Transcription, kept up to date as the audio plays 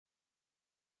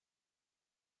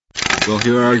We'll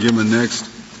hear argument next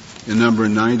in number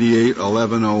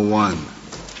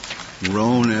 981101,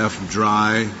 Roan F.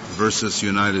 Drye versus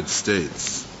United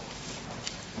States.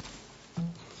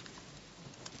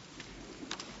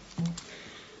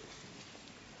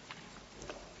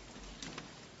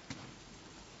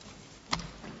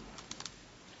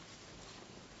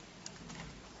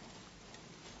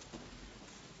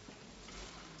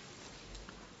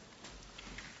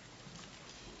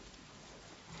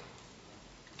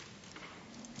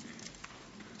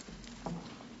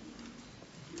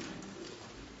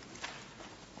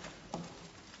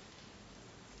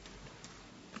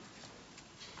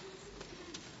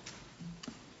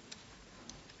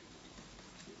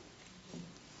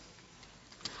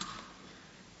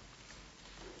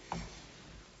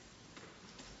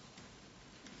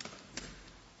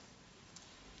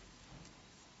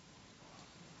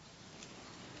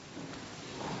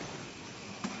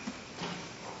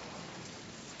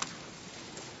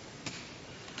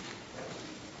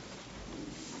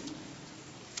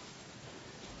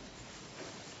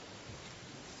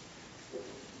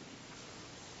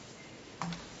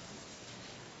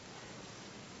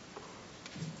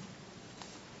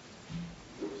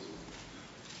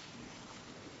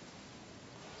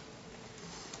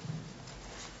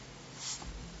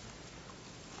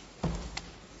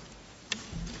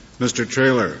 Mr.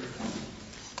 Traylor,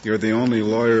 you're the only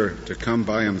lawyer to come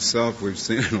by himself we've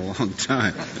seen in a long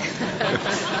time.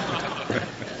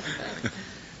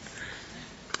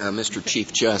 Mr.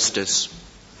 Chief Justice,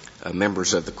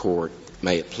 members of the court,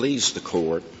 may it please the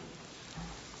court,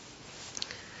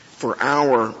 for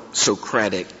our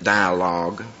Socratic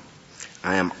dialogue,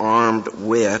 I am armed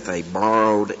with a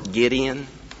borrowed Gideon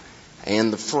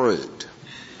and the fruit.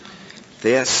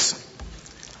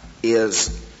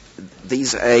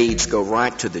 These aids go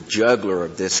right to the jugular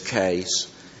of this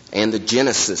case and the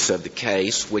genesis of the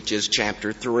case, which is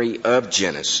chapter 3 of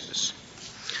Genesis.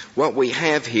 What we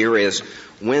have here is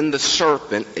when the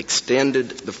serpent extended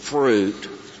the fruit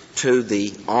to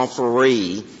the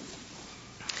offeree,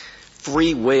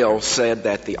 free will said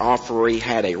that the offeree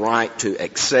had a right to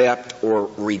accept or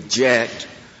reject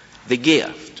the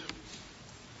gift.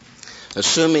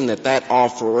 Assuming that that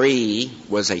offeree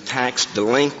was a tax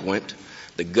delinquent,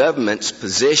 the government's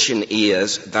position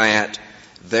is that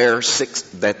their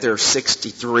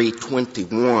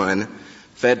 6321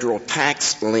 federal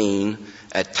tax lien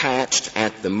attached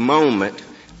at the moment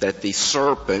that the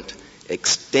serpent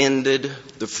extended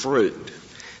the fruit.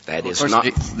 That is not.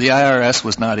 The IRS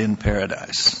was not in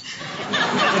paradise.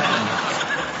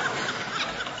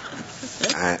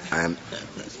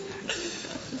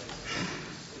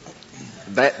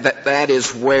 That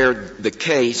is where the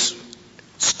case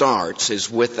starts, is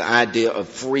with the idea of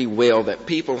free will, that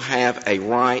people have a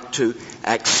right to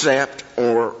accept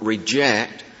or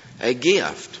reject a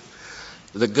gift.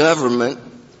 The government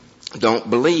don't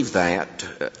believe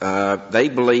that. They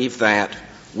believe that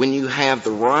when you have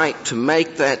the right to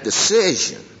make that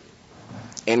decision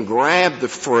and grab the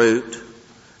fruit,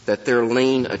 that their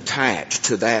lien attached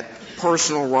to that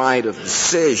personal right of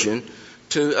decision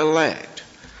to elect.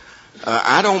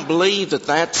 I don't believe that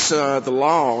that's the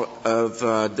law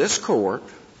of this court,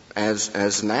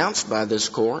 as announced by this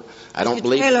court. I don't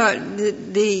believe. Taylor,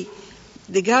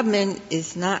 the government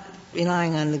is not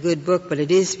relying on the good book, but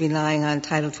it is relying on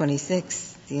Title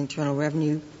 26, the Internal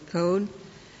Revenue Code,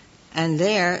 and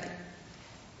there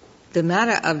the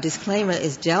matter of disclaimer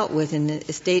is dealt with in the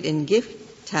estate and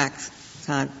gift tax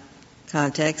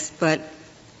context, but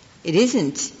it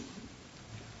isn't.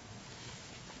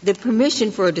 The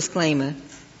permission for a disclaimer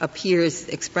appears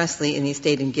expressly in the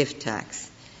estate and gift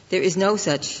tax. There is no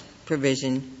such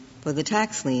provision for the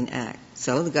Tax Lien Act.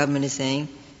 So the government is saying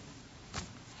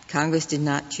Congress did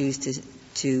not choose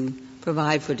to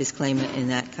provide for disclaimer in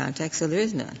that context, so there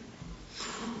is none.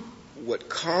 What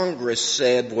Congress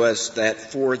said was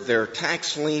that for their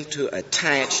tax lien to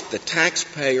attach, the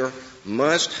taxpayer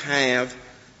must have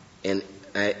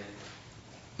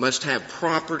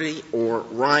property or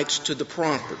rights to the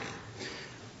property.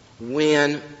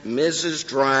 When Mrs.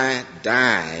 Drye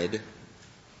died,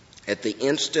 at the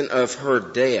instant of her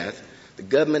death, the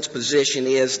government's position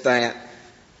is that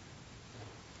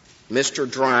Mr.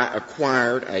 Drye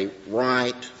acquired a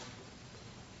right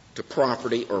to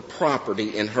property or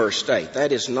property in her estate.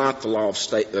 That is not the law of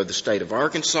the state of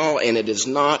Arkansas, and it is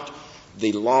not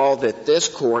the law that this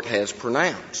court has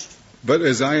pronounced. But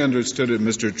as I understood it,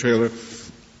 Mr. Traylor,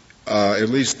 at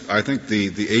least I think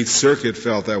the Eighth Circuit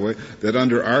felt that way, that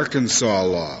under Arkansas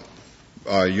law,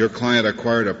 your client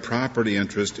acquired a property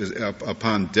interest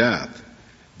upon death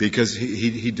because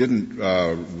he didn't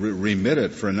remit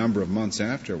it for a number of months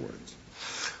afterwards.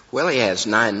 Well, he has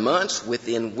 9 months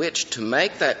within which to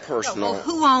make that personal. Well,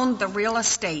 who owned the real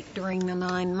estate during the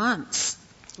 9 months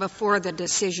before the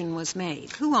decision was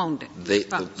made? Who owned it?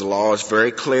 The law is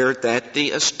very clear that the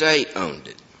estate owned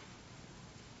it.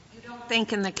 You don't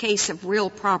think in the case of real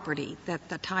property that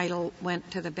the title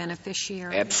went to the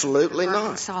beneficiary? Absolutely not.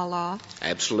 Arkansas law?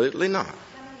 Absolutely not. Let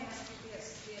me ask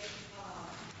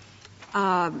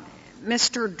you this.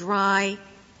 Mr. Drye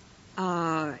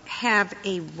have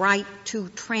a right to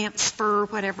transfer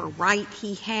whatever right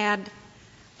he had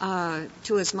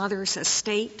to his mother's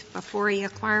estate before he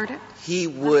acquired it? He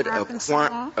would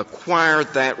acquire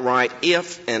that right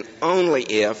if and only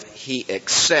if he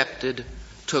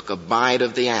took a bite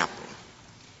of the apple.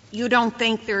 You don't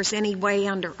think there's any way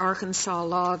under Arkansas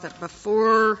law that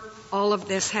before all of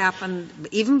this happened,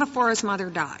 even before his mother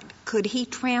died, could he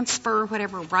transfer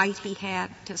whatever right he had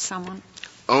to someone?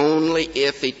 Only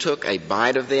if he took a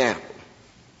bite of the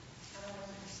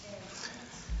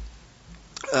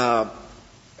apple.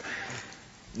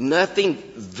 Nothing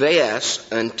vests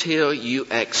until you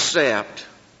accept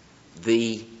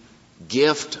the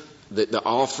gift, the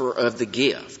offer of the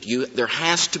gift. There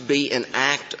has to be an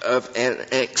act of an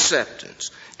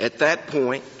acceptance. At that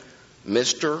point,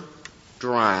 Mr.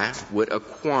 Drye would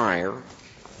acquire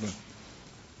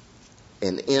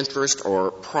an interest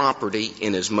or property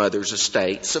in his mother's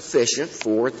estate sufficient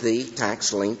for the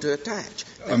tax lien to attach.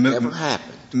 That never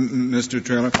happened. Mr.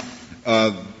 Traylor,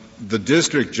 the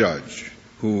district judge,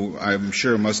 who I'm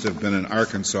sure must have been an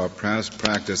Arkansas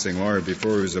practicing lawyer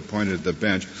before he was appointed to the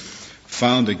bench,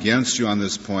 found against you on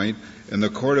this point, and the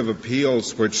Court of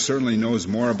Appeals, which certainly knows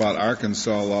more about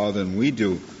Arkansas law than we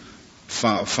do,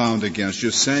 found against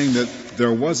you, saying that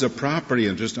there was a property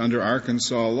interest under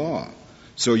Arkansas law.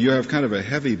 So you have kind of a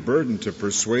heavy burden to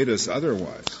persuade us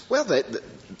otherwise. Well,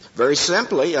 very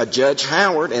simply, Judge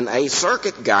Howard and Eighth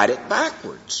Circuit got it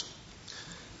backwards.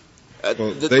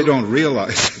 Well, they don't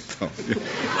realize it, though.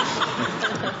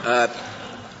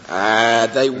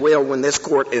 They will when this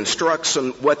court instructs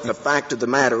them what the fact of the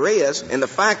matter is. And the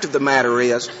fact of the matter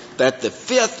is that the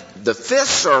Fifth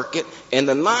Circuit and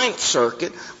the Ninth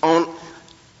Circuit I'm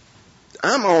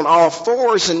on all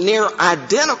fours and near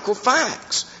identical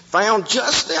facts, found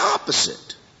just the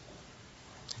opposite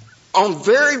on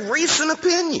very recent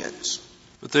opinions.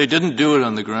 But they didn't do it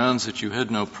on the grounds that you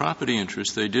had no property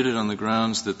interest. They did it on the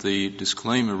grounds that the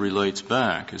disclaimer relates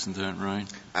back. Isn't that right?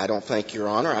 I don't think, Your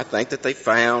Honor. I think that they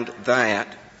found that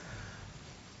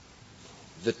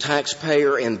the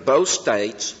taxpayer in both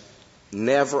states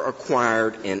never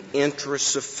acquired an interest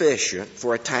sufficient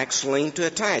for a tax lien to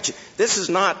attach. This is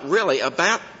not really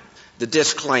about the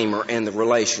disclaimer and the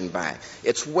relation back.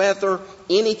 It's whether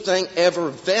anything ever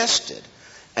vested,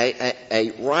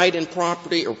 a right in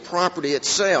property or property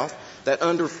itself, that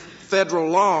under federal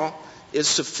law is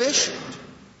sufficient.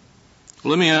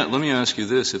 Let me ask you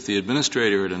this. If the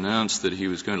administrator had announced that he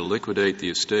was going to liquidate the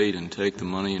estate and take the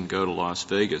money and go to Las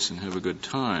Vegas and have a good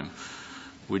time,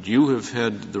 would you have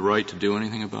had the right to do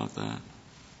anything about that?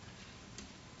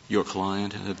 Your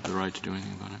client had the right to do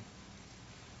anything about it?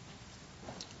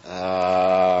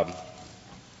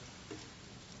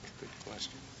 Good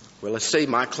question. Well, let's see.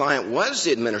 My client was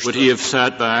the administrator. Would he have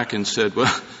sat back and said,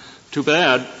 well, too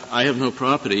bad, I have no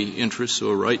property interests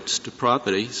or rights to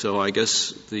property, so I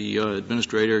guess the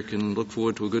administrator can look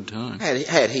forward to a good time?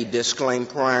 Had he disclaimed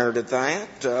prior to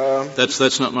that?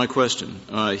 That's not my question.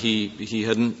 He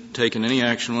hadn't taken any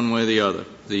action one way or the other.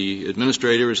 The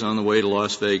administrator is on the way to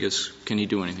Las Vegas. Can he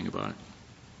do anything about it?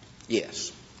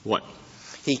 Yes. What?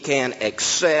 He can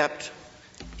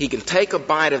take a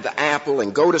bite of the apple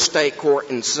and go to state court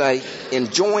and say,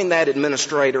 enjoin that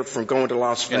administrator from going to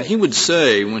Las Vegas. And he would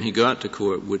say when he got to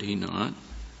court, would he not,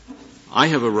 I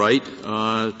have a right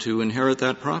to inherit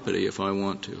that property if I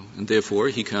want to, and therefore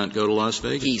he can't go to Las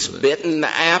Vegas. He's bitten the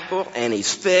apple and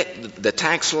he's the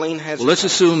tax lien has... Well, let's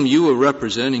assume you are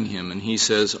representing him and he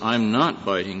says, I'm not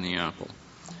biting the apple.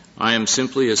 I am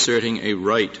simply asserting a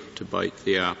right to bite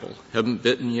the apple. Haven't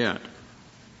bitten yet.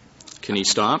 Can he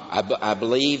stop? I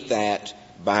believe that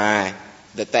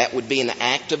that would be an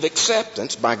act of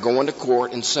acceptance by going to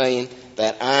court and saying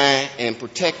that I am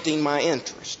protecting my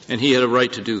interest. And he had a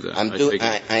right to do that.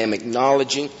 I am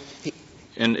acknowledging.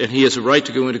 And he has a right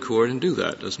to go into court and do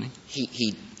that, doesn't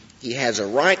he? He has a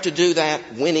right to do that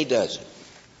when he does it.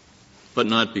 But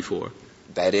not before.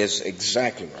 That is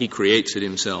exactly right. He creates it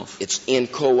himself. It's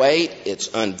inchoate. It's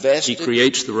unvested. He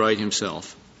creates the right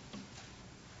himself.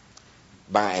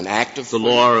 By an act of the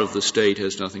law of the state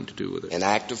has nothing to do with it. An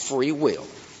act of free will.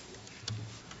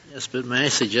 Yes, but may I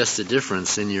suggest a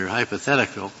difference in your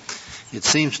hypothetical? It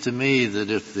seems to me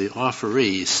that if the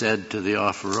offeree said to the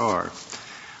offeror,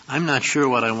 I'm not sure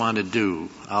what I want to do.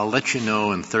 I'll let you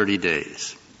know in 30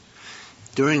 days.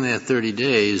 During that 30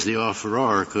 days, the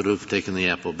offeror could have taken the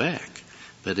apple back.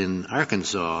 But in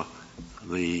Arkansas,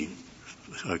 the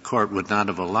court would not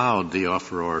have allowed the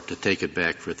offeror to take it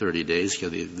back for 30 days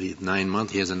because he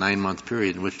has a 9-month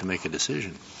period in which to make a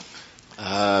decision.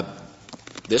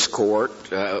 This court,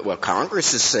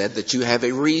 Congress has said that you have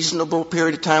a reasonable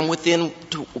period of time within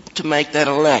to make that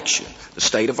election. The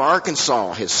state of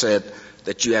Arkansas has said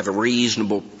that you have a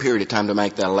reasonable period of time to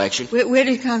make that election. Where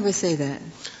did Congress say that?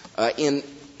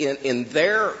 In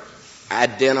their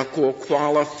identical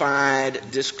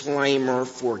qualified disclaimer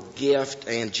for gift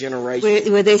and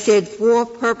generation. Where they said for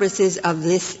purposes of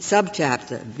this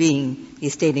subchapter being the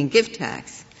estate and gift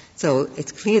tax. So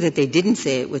it's clear that they didn't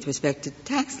say it with respect to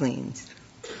tax liens.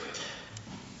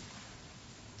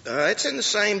 It's in the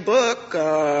same book.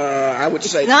 I would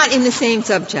say. It's not in the same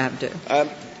subchapter.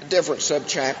 Different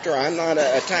subchapter. I'm not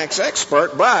a tax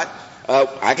expert, but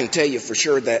I can tell you for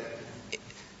sure that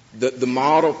the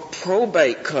model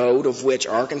probate code of which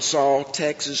Arkansas,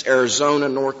 Texas, Arizona,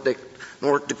 North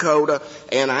Dakota,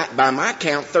 and by my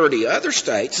count 30 other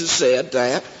states has said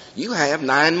that you have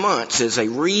 9 months as a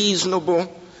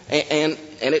reasonable, and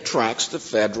it tracks the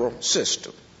federal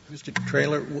system. Mr.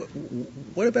 Traylor,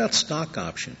 what about stock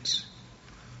options?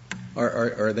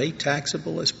 Are they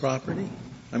taxable as property?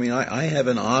 I mean, I have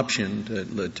an option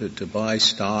to buy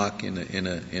stock in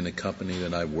a company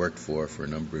that I've worked for a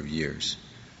number of years.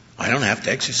 I don't have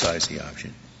to exercise the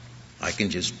option. I can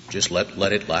just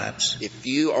let it lapse. If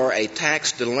you are a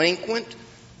tax delinquent,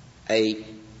 a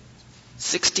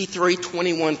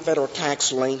 6321 federal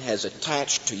tax lien has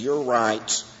attached to your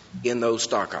rights in those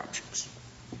stock options.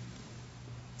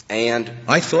 And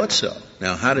I thought so.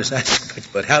 Now, how does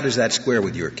that square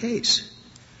with your case?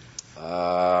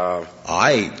 I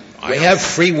have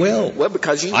free will. Well,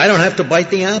 because I don't have to bite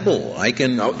the apple. I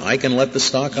can let the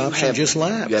stock option just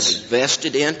lapse. You have a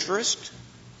vested interest?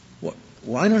 Well,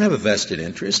 I don't have a vested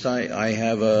interest. I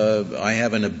have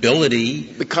an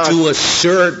ability to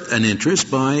assert an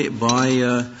interest by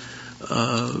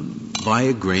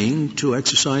agreeing to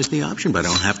exercise the option, but I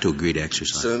don't have to agree to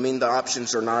exercise. Assuming the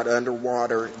options are not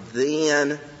underwater,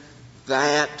 then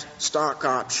that stock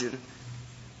option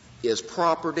is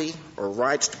property or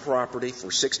rights to property for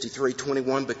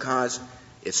 6321 because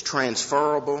it's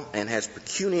transferable and has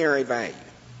pecuniary value.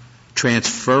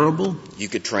 Transferable? You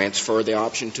could transfer the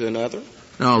option to another.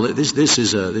 No, this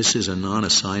is a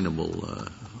non-assignable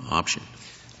option.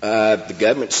 The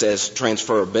government says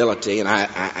transferability, and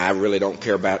I really don't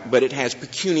care about it, but it has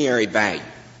pecuniary value.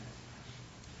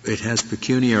 It has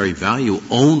pecuniary value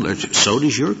only, so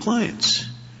does your client's,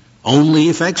 only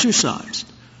if exercised.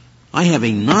 I have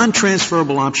a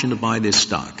non-transferable option to buy this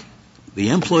stock.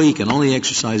 The employee can only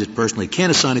exercise it personally,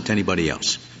 can't assign it to anybody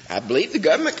else. I believe the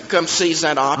government can come seize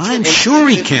that option. I'm sure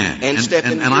he can. And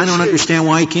I don't understand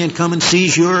why he can't come and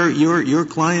seize your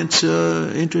client's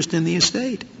interest in the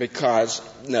estate. Because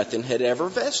nothing had ever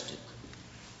vested.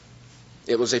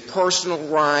 It was a personal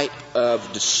right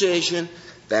of decision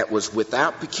that was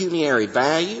without pecuniary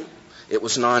value. It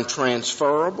was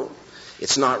non-transferable.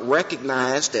 It's not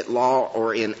recognized at law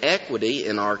or in equity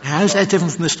in our... How is that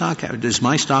different from the stock? Does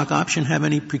my stock option have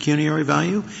any pecuniary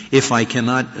value? If I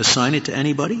cannot assign it to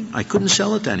anybody, I couldn't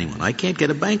sell it to anyone. I can't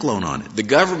get a bank loan on it. The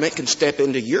government can step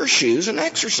into your shoes and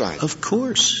exercise it. Of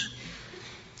course.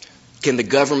 Can the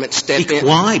government step in?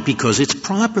 Why? Because it's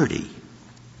property.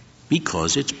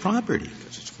 Because it's property.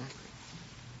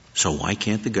 So why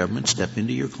can't the government step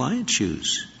into your client's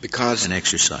shoes and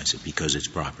exercise it? Because it's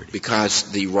property.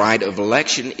 Because the right of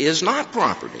election is not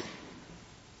property.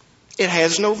 It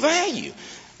has no value.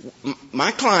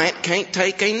 My client can't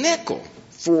take a nickel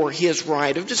for his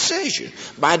right of decision.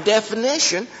 By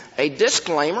definition, a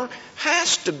disclaimer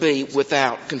has to be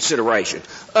without consideration.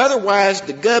 Otherwise,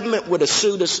 the government would have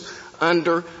sued us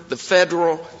under the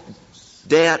Federal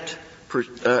Debt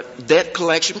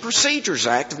Collection Procedures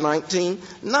Act of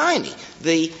 1990,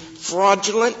 the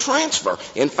fraudulent transfer.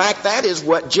 In fact, that is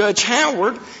what Judge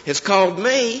Howard has called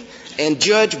me, and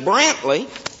Judge Brantley,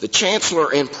 the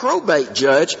chancellor and probate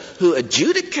judge who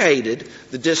adjudicated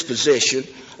the disposition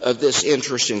of this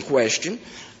interest in question,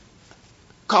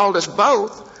 called us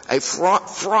both a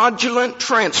fraudulent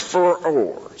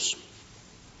transferors.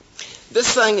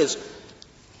 This thing is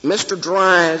Mr.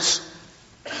 Drye's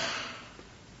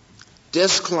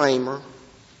disclaimer,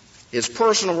 his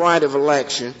personal right of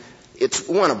election. It's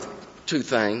one of two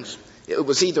things. It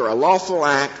was either a lawful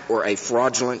act or a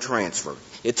fraudulent transfer.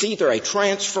 It's either a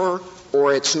transfer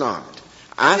or it's not.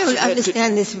 I don't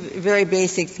understand this very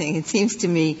basic thing. It seems to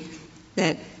me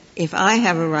that if I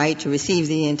have a right to receive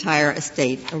the entire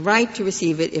estate, a right to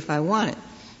receive it if I want it,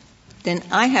 then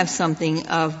I have something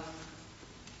of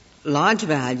large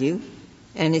value,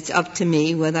 and it's up to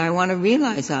me whether I want to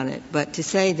realize on it. But to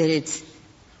say that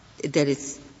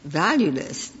it's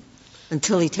valueless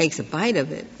until he takes a bite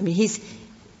of it, I mean,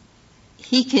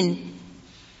 he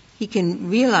can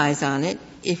realize on it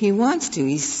if he wants to.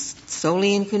 He's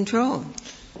solely in control.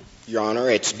 Your Honor,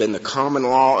 it's been the common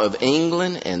law of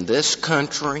England and this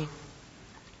country,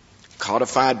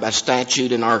 codified by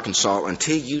statute in Arkansas,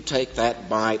 until you take that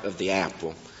bite of the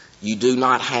apple, you do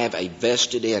not have a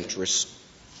vested interest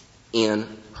in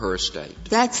her estate.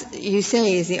 That's, you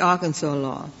say, is the Arkansas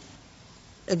law.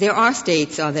 There are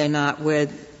states, are there not, where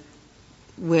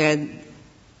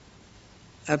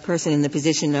a person in the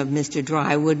position of Mr.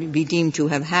 Drye would be deemed to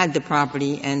have had the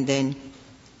property and then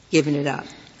given it up?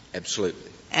 Absolutely.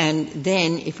 And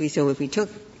then, if we took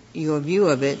your view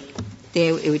of it,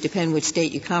 it would depend which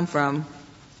state you come from,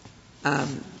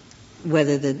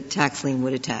 whether the tax lien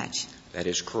would attach. That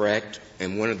is correct.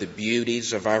 And one of the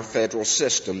beauties of our federal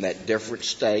system, that different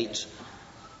states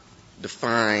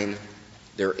define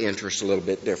their interests a little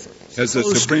bit differently. Has the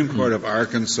Supreme Court of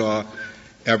Arkansas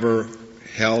ever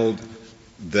held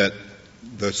that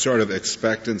the sort of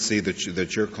expectancy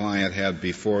that your client had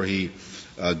before he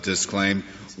disclaimed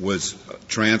was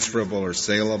transferable or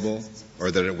saleable,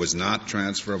 or that it was not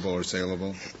transferable or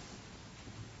saleable?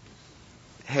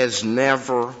 Has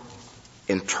never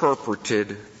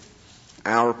interpreted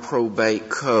our probate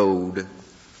code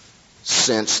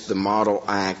since the Model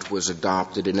Act was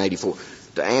adopted in 84.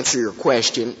 To answer your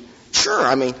question, sure.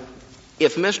 I mean,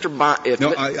 if Mr.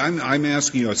 I'm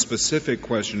asking you a specific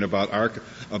question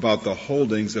about the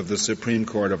holdings of the Supreme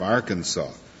Court of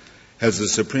Arkansas. Has the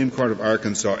Supreme Court of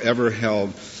Arkansas ever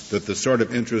held that the sort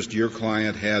of interest your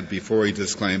client had before he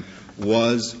disclaimed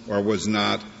was or was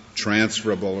not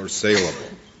transferable or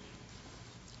saleable?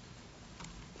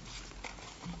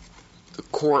 The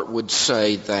court would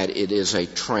say that it is a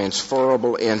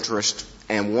transferable interest,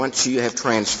 and once you have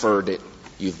transferred it,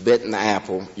 you've bitten the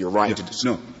apple, you're right to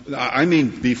disclaim. No, I mean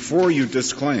before you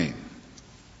disclaim.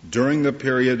 During the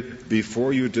period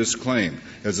before you disclaim,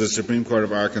 has the Supreme Court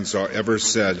of Arkansas ever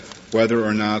said whether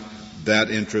or not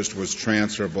that interest was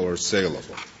transferable or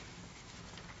saleable?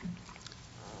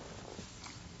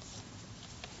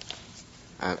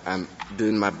 I'm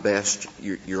doing my best,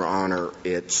 Your Honor.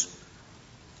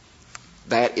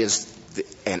 That is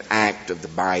an act of the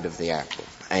bite of the apple.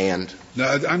 And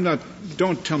no,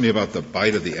 don't tell me about the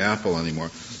bite of the apple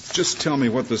anymore. Just tell me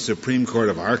what the Supreme Court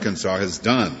of Arkansas has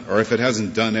done, or if it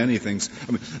hasn't done anything.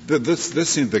 I mean, this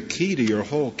seems the key to your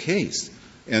whole case.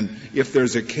 And if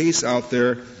there's a case out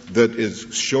there that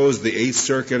shows the Eighth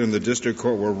Circuit and the District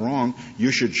Court were wrong,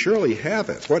 you should surely have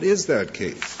it. What is that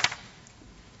case?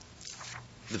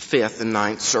 The Fifth and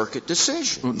Ninth Circuit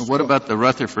decisions. What about the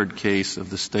Rutherford case of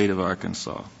the state of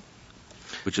Arkansas,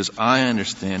 which, as I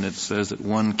understand it, says that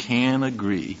one can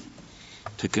agree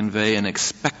to convey an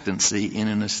expectancy in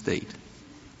an estate?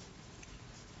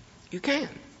 You can.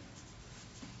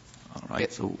 All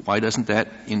right. So why doesn't that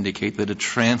indicate that a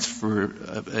transfer,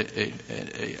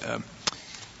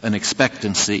 an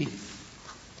expectancy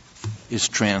is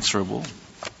transferable?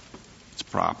 It's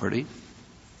property.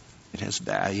 It has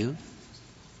value.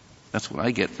 That's what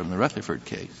I get from the Rutherford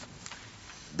case.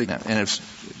 Now, and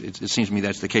it seems to me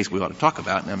that's the case we ought to talk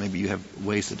about. Now, maybe you have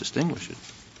ways to distinguish it.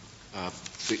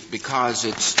 Because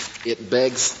it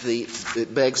begs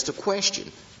the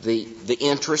question. The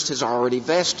interest has already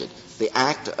vested. The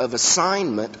act of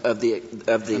assignment of the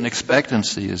an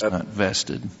expectancy is not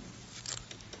vested.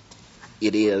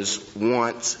 It is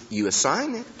once you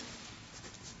assign it.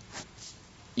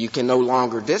 You can no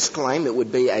longer disclaim. It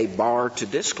would be a bar to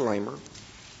disclaimer.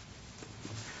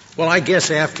 Well, I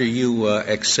guess after you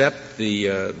accept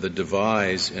the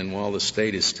devise, and while the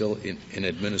state is still in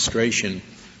administration,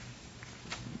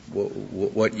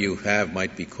 what you have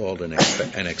might be called an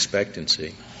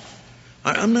expectancy.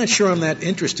 I'm not sure I'm that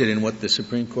interested in what the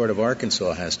Supreme Court of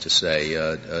Arkansas has to say.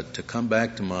 To come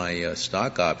back to my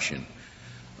stock option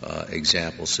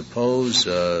example, suppose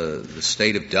the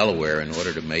state of Delaware, in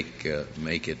order to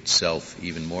make itself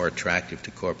even more attractive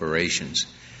to corporations,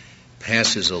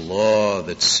 passes a law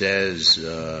that says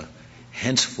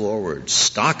henceforward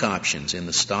stock options in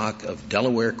the stock of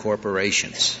Delaware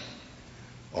corporations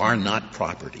are not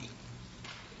property.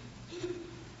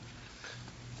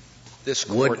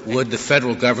 Would the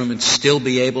federal government still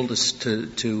be able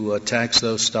to tax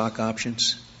those stock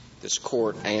options? This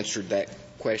Court answered that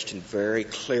question very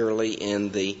clearly in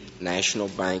the National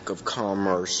Bank of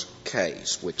Commerce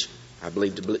case, which I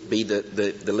believe to be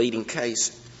the leading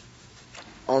case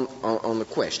on the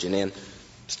question. And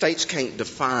states can't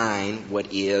define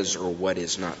what is or what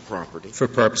is not property. For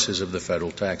purposes of the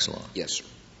federal tax law. Yes, sir.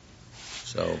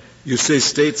 So You say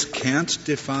states can't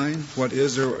define what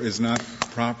is or is not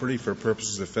property for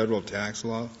purposes of federal tax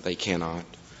law? They cannot.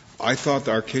 I thought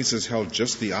our cases held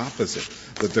just the opposite,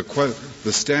 that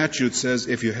the statute says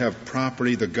if you have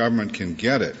property, the government can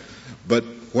get it. But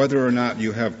whether or not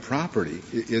you have property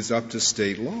is up to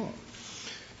state law.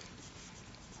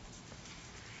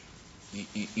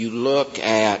 You look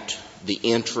at the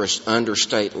interest under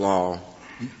state law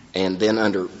and then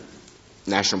under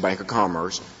National Bank of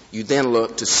Commerce. You then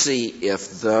look to see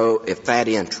if that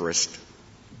interest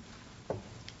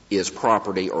is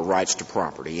property or rights to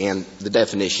property. And the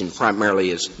definition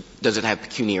primarily is, does it have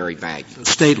pecuniary value?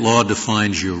 State law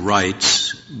defines your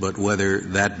rights, but whether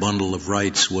that bundle of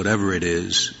rights, whatever it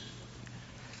is,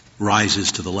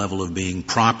 rises to the level of being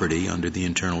property under the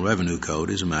Internal Revenue Code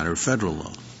is a matter of federal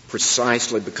law.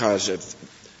 Precisely because of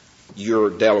your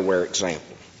Delaware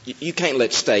example. You can't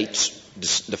let states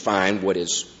define what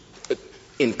is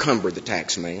encumber the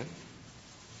tax man.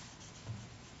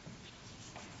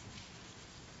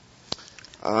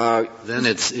 Then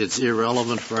it's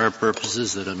irrelevant for our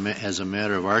purposes that as a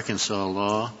matter of Arkansas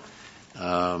law,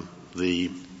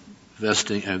 the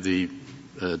vesting of the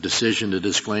decision to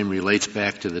disclaim relates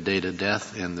back to the date of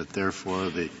death, and that therefore,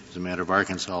 as a matter of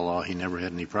Arkansas law, he never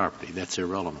had any property. That's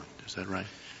irrelevant. Is that right?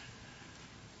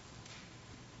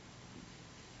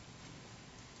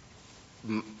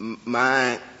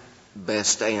 My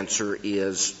best answer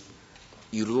is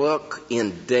you look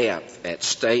in depth at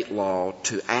state law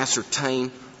to ascertain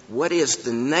what is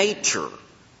the nature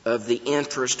of the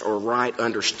interest or right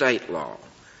under state law.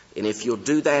 And if you'll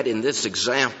do that in this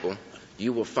example,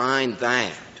 you will find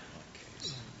that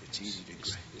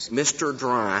Mr.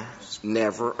 Drye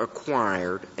never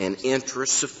acquired an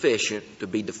interest sufficient to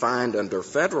be defined under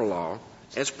federal law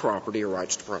as property or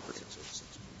rights to property.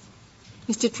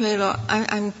 Mr. Traylor,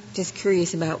 I'm just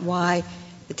curious about why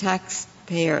the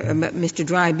taxpayer, Mr.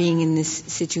 Drye being in this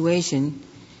situation,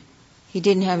 he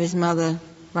didn't have his mother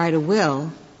write a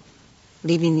will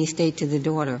leaving the estate to the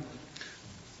daughter.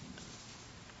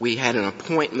 We had an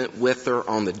appointment with her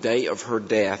on the day of her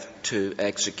death to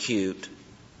execute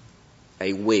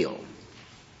a will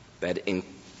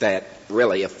that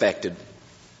really affected.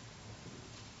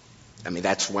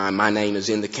 That's why my name is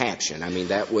in the caption.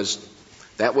 That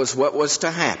was what was to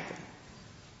happen.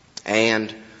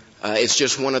 And it's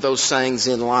just one of those things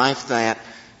in life that,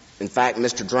 in fact,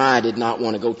 Mr. Drye did not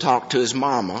want to go talk to his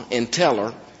mama and tell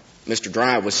her. Mr.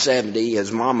 Drye was 70.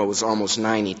 His mama was almost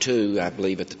 92, I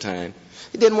believe, at the time.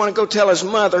 He didn't want to go tell his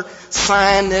mother,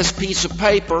 sign this piece of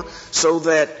paper so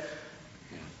that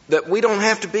we don't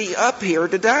have to be up here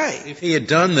today. If he had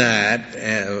done that,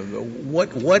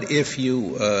 what if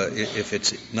if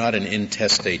it's not an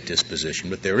intestate disposition,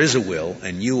 but there is a will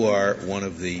and you are one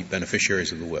of the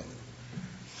beneficiaries of the will,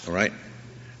 all right?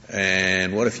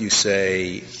 And what if you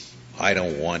say, I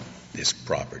don't want this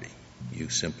property? You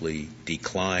simply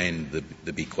decline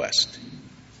the bequest.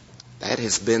 That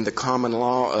has been the common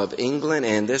law of England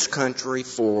and this country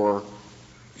for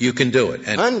you can do it.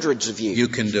 And hundreds of years. You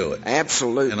can do it.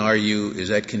 Absolutely. And is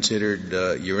that considered,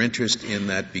 your interest in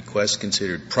that bequest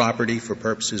considered property for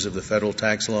purposes of the federal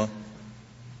tax law?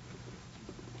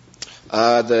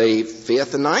 The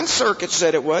Fifth and Ninth Circuit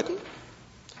said it wasn't.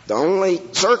 The only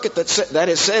circuit that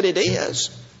has said it is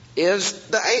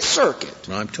the Eighth Circuit.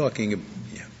 No,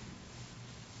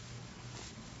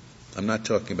 I'm not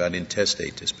talking about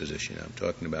intestate disposition. I'm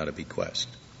talking about a bequest.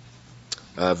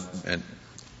 And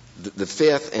the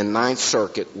Fifth and Ninth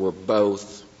Circuit were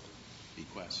both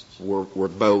bequests. Were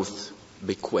both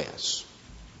bequests.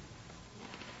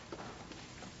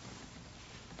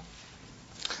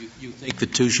 You think the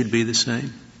two should be the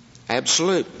same?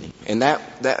 Absolutely. And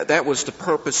that was the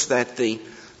purpose that the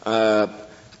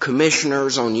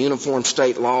commissioners on uniform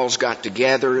state laws got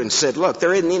together and said, look,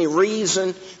 there isn't any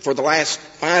reason for the last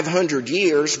 500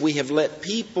 years we have let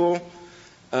people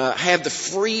have the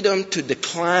freedom to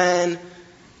decline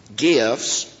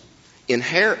gifts,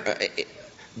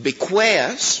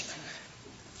 bequests,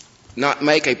 not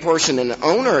make a person an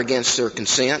owner against their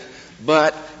consent,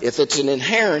 but if it's an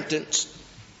inheritance,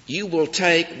 you will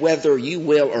take whether you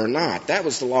will or not. That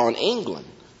was the law in England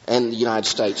and the United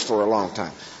States for a long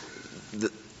time.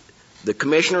 The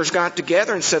commissioners got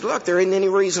together and said, look, there isn't any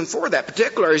reason for that.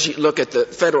 Particularly as you look at the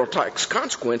federal tax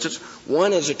consequences,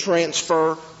 one is a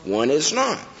transfer, one is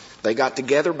not. They got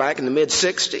together back in the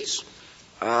mid-'60s.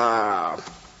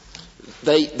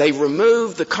 They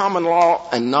removed the common law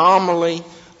anomaly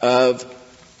of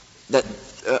that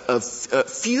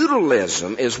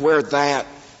feudalism is where that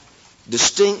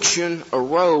distinction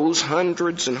arose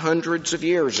hundreds and hundreds of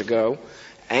years ago,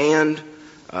 and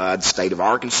the state of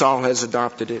Arkansas has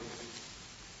adopted it,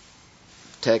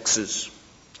 Texas,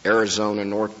 Arizona,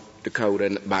 North Dakota,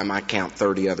 and by my count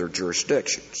 30 other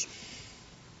jurisdictions.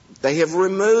 They have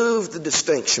removed the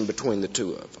distinction between the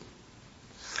two of them.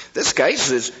 This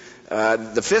case is,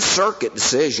 the Fifth Circuit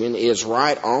decision is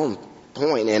right on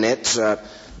point, and it's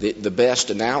the best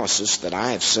analysis that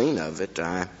I have seen of it.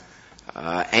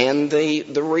 And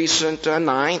the recent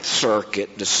Ninth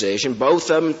Circuit decision,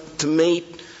 both of them to me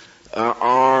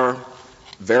are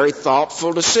very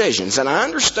thoughtful decisions. And I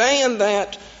understand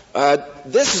that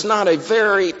this is not a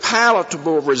very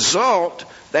palatable result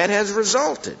that has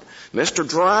resulted. Mr.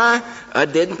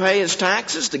 Drye didn't pay his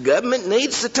taxes. The government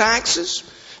needs the taxes.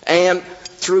 And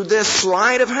through this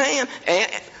sleight of hand,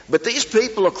 but these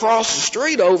people across the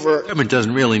street over... The government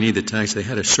doesn't really need the tax. They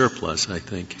had a surplus, I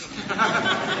think.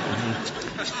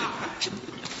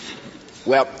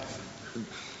 Well,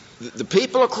 the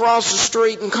people across the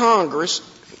street in Congress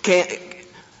can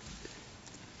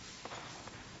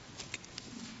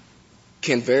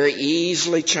very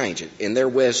easily change it. In their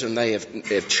wisdom, they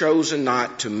have chosen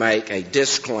not to make a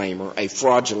disclaimer, a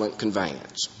fraudulent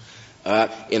conveyance.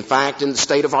 In fact, in the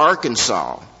state of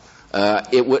Arkansas,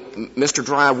 Mr.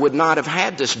 Drye would not have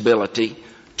had this ability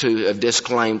to have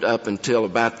disclaimed up until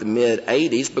about the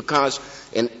mid-'80s because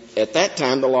at that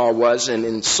time the law was an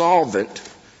insolvent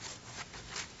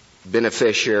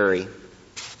beneficiary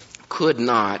could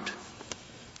not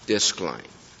disclaim.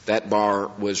 That bar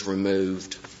was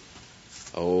removed,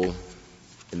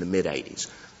 in the mid-'80s.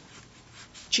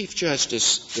 Chief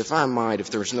Justice, if I might, if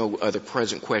there's no other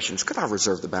present questions, could I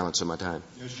reserve the balance of my time?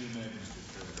 Yes, you may, Mr. Chairman.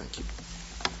 Thank you.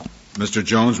 Mr.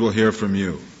 Jones will hear from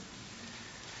you.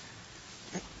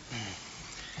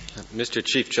 Mr.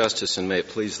 Chief Justice, and may it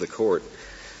please the Court,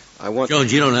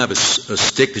 Jones, you don't have a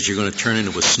stick that you're going to turn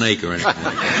into a snake or anything.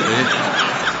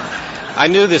 I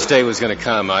knew this day was going to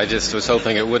come. I just was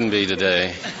hoping it wouldn't be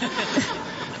today.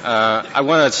 I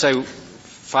want to say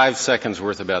 5 seconds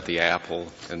worth about the apple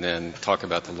and then talk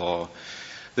about the law.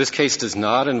 This case does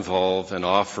not involve an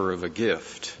offer of a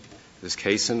gift. This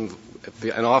case, an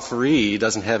offeree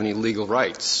doesn't have any legal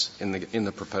rights in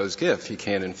the proposed gift. He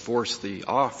can't enforce the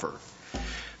offer.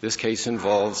 This case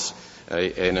involves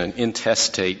an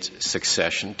intestate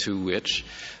succession to which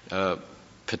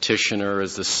petitioner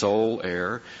as the sole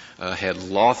heir had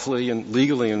lawfully and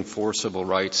legally enforceable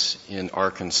rights in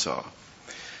Arkansas.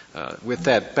 With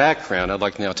that background, I'd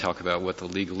like to now talk about what the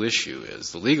legal issue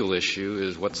is. The legal issue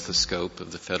is what's the scope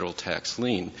of the federal tax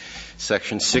lien.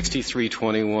 Section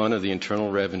 6321 of the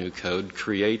Internal Revenue Code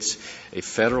creates a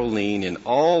federal lien in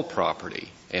all property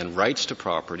and rights to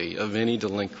property of any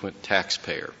delinquent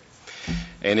taxpayer.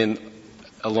 And in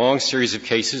a long series of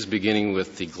cases, beginning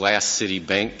with the Glass City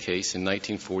Bank case in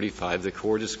 1945, the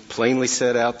Court has plainly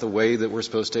set out the way that we're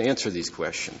supposed to answer these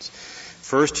questions.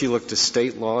 First, you look to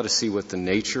state law to see what the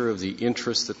nature of the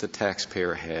interest that the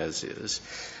taxpayer has is.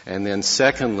 And then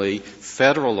secondly,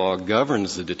 federal law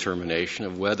governs the determination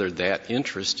of whether that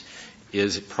interest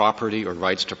is property or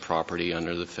rights to property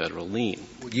under the federal lien.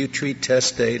 Would you treat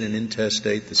testate and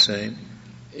intestate the same?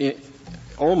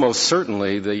 Almost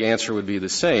certainly the answer would be the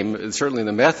same. Certainly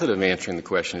the method of answering the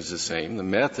question is the same. The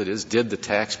method is, did the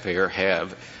taxpayer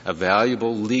have a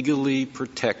valuable, legally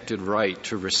protected right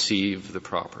to receive the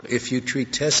property? If you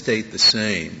treat testate the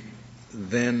same,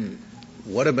 then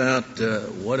what about the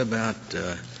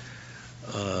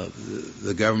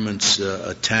government's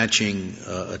attaching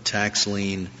a tax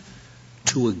lien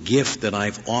to a gift that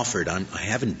I've offered? I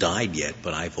haven't died yet,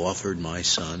 but I've offered my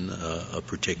son a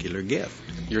particular gift.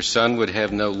 Your son would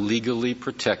have no legally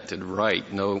protected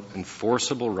right, no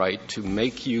enforceable right to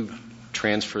make you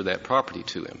transfer that property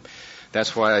to him.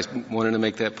 That's why I wanted to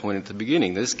make that point at the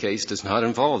beginning. This case does not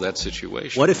involve that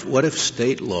situation. What if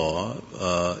state law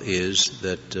is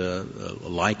that,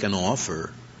 like an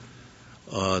offer,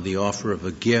 the offer of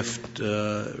a gift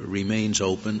remains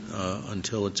open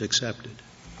until it's accepted?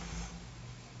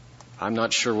 I'm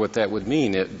not sure what that would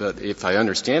mean, but if I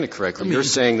understand it correctly, you're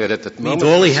saying that at the moment...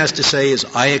 All he has to say is,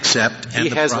 I accept, and he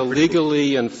has a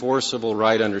legally enforceable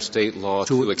right under state law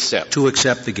to accept. To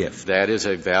accept the gift. That is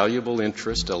a valuable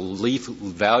interest, a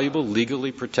valuable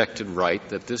legally protected right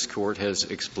that this Court has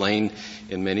explained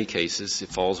in many cases. It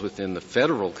falls within the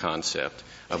federal concept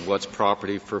of what's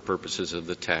property for purposes of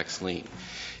the tax lien.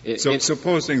 So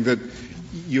supposing that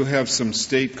you have some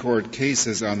state court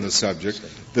cases on the subject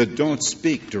that don't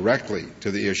speak directly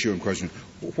to the issue in question,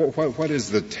 what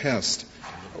is the test?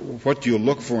 what do you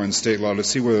look for in state law to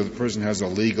see whether the person has a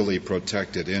legally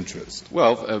protected interest?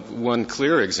 Well, one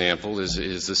clear example is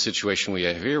the situation we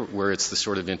have here, where it's the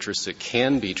sort of interest that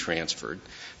can be transferred,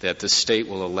 that the state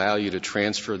will allow you to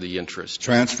transfer the interest.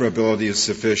 Transferability is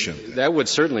sufficient. That would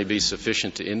certainly be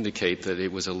sufficient to indicate that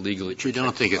it was a legally protected right. You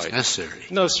don't think it's necessary?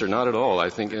 No, sir, not at all. I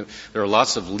think there are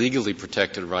lots of legally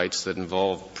protected rights that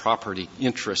involve property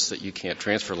interests that you can't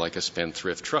transfer, like a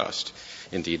spendthrift trust.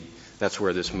 Indeed, that's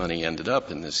where this money ended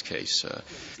up in this case.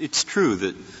 It's true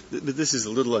that this is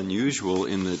a little unusual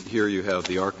in that here you have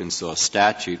the Arkansas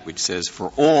statute which says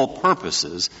for all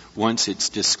purposes, once it's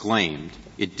disclaimed,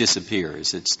 it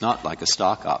disappears. It's not like a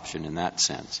stock option in that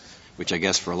sense, which I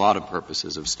guess for a lot of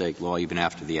purposes of state law, even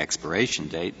after the expiration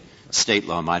date, state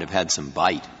law might have had some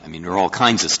bite. I mean, there are all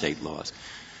kinds of state laws.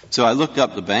 So I looked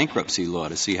up the bankruptcy law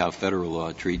to see how federal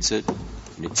law treats it.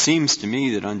 And it seems to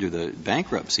me that under the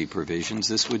bankruptcy provisions,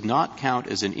 this would not count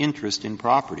as an interest in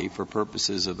property for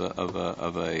purposes of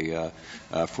a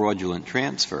fraudulent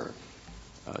transfer.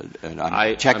 And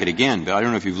I'll check it again, but I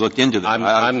don't know if you've looked into that.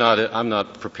 I'm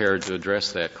not prepared to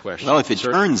address that question. Well, if it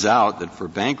turns out that for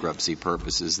bankruptcy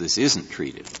purposes this isn't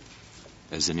treated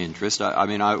as an interest,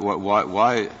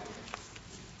 why?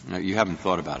 No, you haven't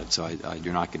thought about it, so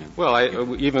you're not going to.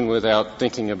 Well, even without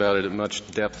thinking about it at much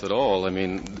depth at all, I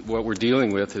mean, what we're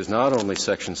dealing with is not only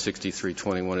Section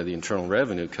 6321 of the Internal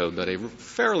Revenue Code, but a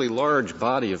fairly large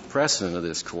body of precedent of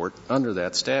this Court under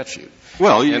that statute.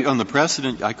 Well, on the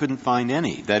precedent, I couldn't find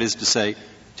any. That is to say,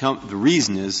 the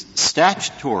reason is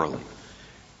statutorily,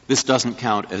 this doesn't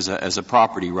count as a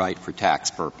property right for tax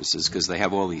purposes because they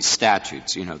have all these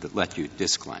statutes, that let you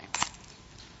disclaim.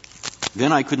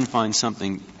 Then I couldn't find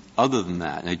something other than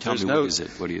that. And tell me, what is it?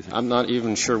 What do you think? I'm not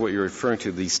even sure what you're referring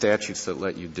to, these statutes that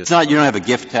let you disclaim. You don't have a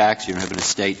gift tax, you don't have an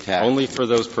estate tax. Only for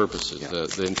those purposes. Yeah.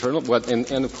 The internal,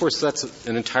 and of course that's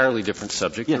an entirely different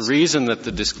subject. Yes. The reason that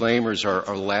the disclaimers are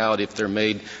allowed if they're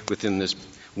made within this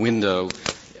window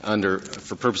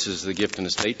for purposes of the gift and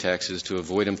estate tax is to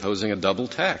avoid imposing a double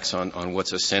tax on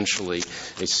what's essentially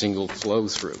a single flow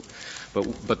through.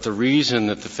 But the reason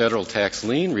that the federal tax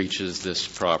lien reaches this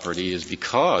property is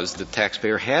because the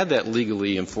taxpayer had that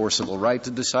legally enforceable right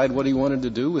to decide what he wanted to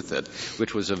do with it,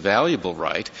 which was a valuable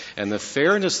right. And the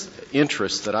fairness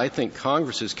interest that I think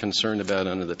Congress is concerned about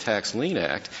under the Tax Lien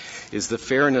Act is the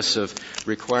fairness of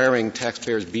requiring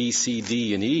taxpayers B, C,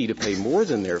 D, and E to pay more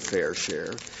than their fair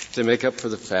share to make up for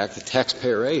the fact that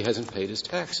taxpayer A hasn't paid his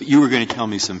taxes. You were going to tell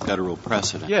me some federal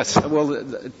precedent. Yes. Well,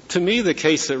 to me, the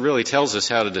case that really tells us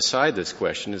how to decide this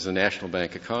question is the National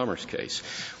Bank of Commerce case,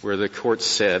 where the Court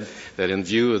said that in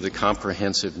view of the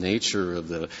comprehensive nature of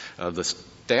the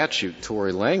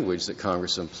statutory language that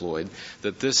Congress employed,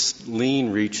 that this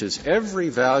lien reaches every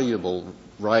valuable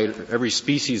right, every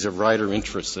species of right or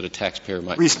interest that a taxpayer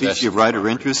might possess. Every species of right or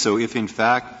interest. So if, in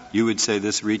fact, you would say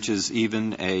this reaches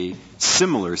even a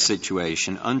similar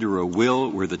situation under a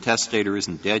will where the testator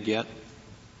isn't dead yet?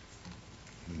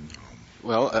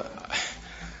 Well,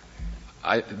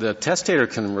 the testator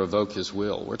can revoke his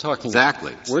will. We're talking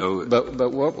exactly.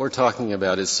 But what we're talking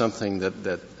about is something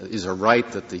that is a right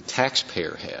that the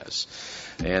taxpayer has.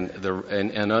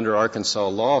 And under Arkansas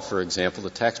law, for example, the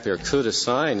taxpayer could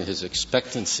assign his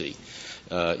expectancy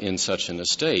in such an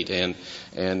estate.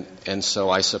 And so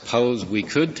I suppose we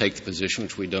could take the position,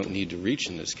 which we don't need to reach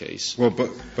in this case. Well,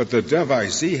 but the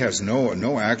devisee has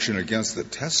no action against the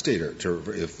testator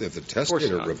if the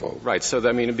testator revoked. Right. So,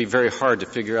 it'd be very hard to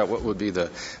figure out what would be the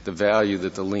value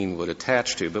that the lien would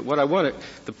attach to. But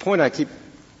the point I keep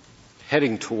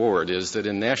heading toward is that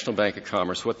in National Bank of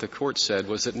Commerce, what the Court said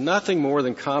was that nothing more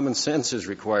than common sense is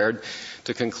required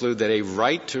to conclude that a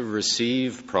right to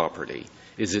receive property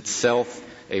is itself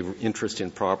an interest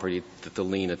in property that the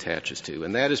lien attaches to.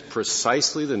 And that is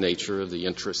precisely the nature of the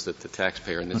interest that the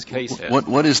taxpayer in this case has.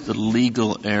 What is the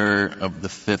legal error of the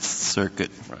Fifth Circuit?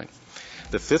 Right.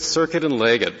 The Fifth Circuit in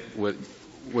Leggett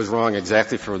was wrong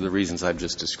exactly for the reasons I've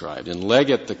just described. In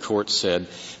Leggett, the Court said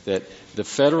that the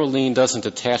federal lien doesn't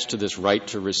attach to this right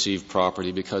to receive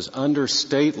property because under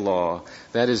state law,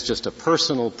 that is just a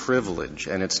personal privilege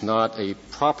and it's not a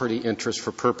property interest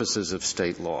for purposes of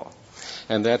state law.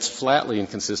 And that's flatly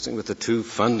inconsistent with the two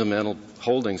fundamental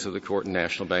holdings of the Court in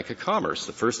National Bank of Commerce,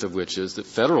 the first of which is that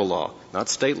federal law, not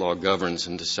state law, governs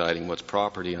in deciding what's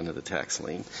property under the tax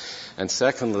lien. And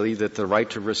secondly, that the right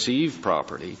to receive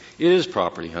property is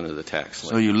property under the tax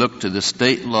lien. So you look to the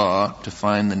state law to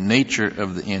find the nature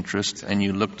of the interest, and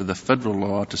you look to the federal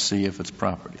law to see if it's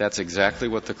property. That's exactly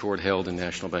what the Court held in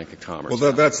National Bank of Commerce.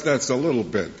 Well, that's a little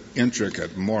bit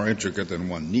intricate, more intricate than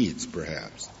one needs,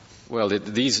 perhaps. Well,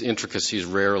 these intricacies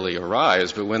rarely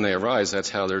arise, but when they arise, that's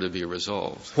how they're to be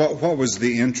resolved. What was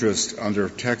the interest under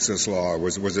Texas law?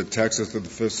 Was it Texas that the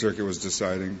Fifth Circuit was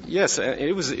deciding? Yes,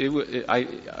 it was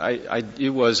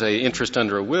a interest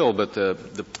under a will, but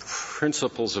the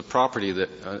principles of property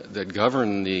that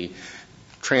govern the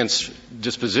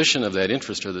disposition of that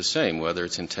interest are the same, whether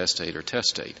it's intestate or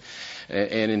testate.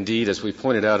 And indeed, as we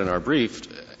pointed out in our brief,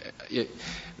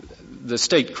 the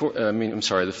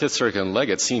Fifth Circuit and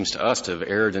Leggett seems to us to have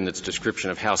erred in its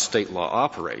description of how state law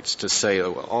operates, to say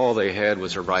all they had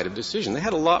was a right of decision. They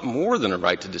had a lot more than a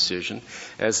right to decision,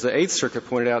 as the Eighth Circuit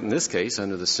pointed out in this case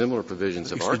under the similar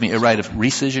provisions of Arkansas. A right of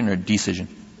rescission or decision?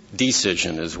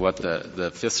 Decision is what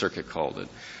the Fifth Circuit called it.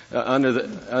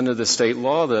 Under the state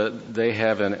law, they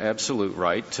have an absolute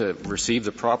right to receive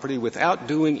the property without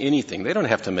doing anything. They don't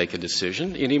have to make a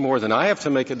decision any more than I have to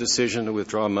make a decision to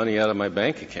withdraw money out of my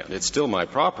bank account. It's still my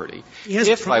property.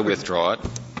 If I withdraw it.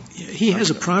 He has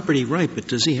a property right, but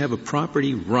does he have a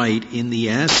property right in the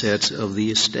assets of the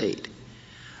estate?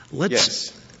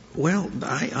 Yes. Well,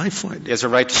 I find he has a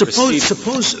right to proceed.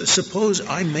 Suppose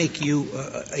I make you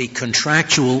a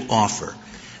contractual offer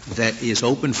that is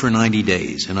open for 90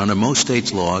 days. And under most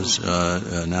states' laws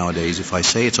nowadays, if I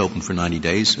say it's open for 90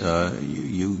 days,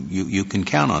 you can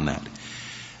count on that.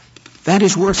 That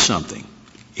is worth something.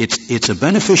 It's a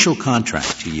beneficial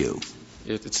contract to you.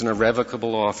 It's an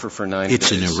irrevocable offer for 90 days.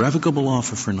 It's an irrevocable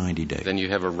offer for 90 days. Then you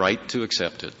have a right to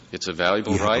accept it. It's a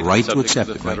valuable right. right. You have a right to accept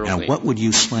it. Right. Now, lien. what would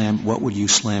you slam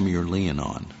your lien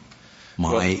on?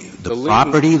 The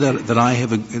property that I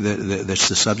have that's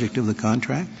the subject of the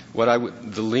contract?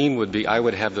 The lien would be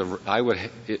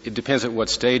it depends at what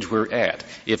stage we're at.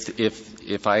 If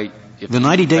the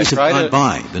 90 days have gone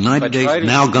by. The 90 days have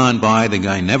now gone by. The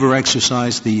guy never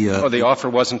exercised the offer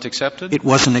wasn't accepted? It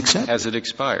wasn't accepted. Has it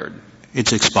expired?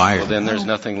 It's expired. Well, then there's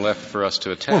nothing left for us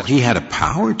to attach. Well, he had a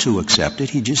power to accept it.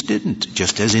 He just didn't.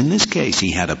 Just as in this case,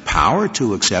 he had a power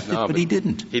to accept it, but he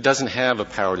didn't. He doesn't have a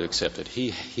power to accept it.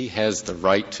 He has the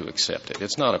right to accept it.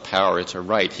 It's not a power, it's a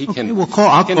right. I'll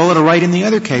call it a right in the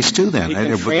other case, too, then. He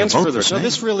can transfer this. No,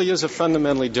 this really is a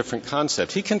fundamentally different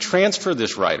concept. He can transfer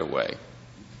this right away.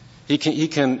 He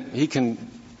can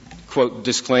quote,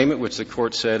 disclaim it, which the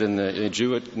court said in the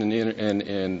Jewett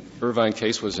and Irvine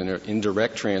case was an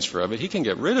indirect transfer of it. He can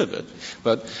get rid of it.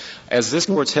 But as this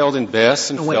court's held in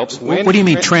Bess and Phelps, what do you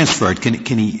mean transferred? Can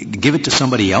he give it to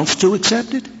somebody else to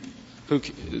accept it?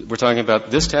 We're talking about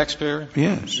this taxpayer?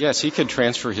 Yes. Yes, he could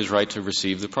transfer his right to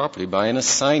receive the property by an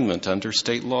assignment under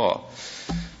state law.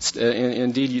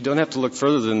 Indeed, you don't have to look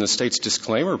further than the state's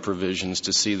disclaimer provisions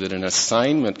to see that an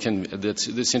assignment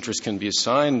this interest can be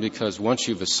assigned, because once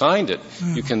you've assigned it,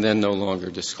 you can then no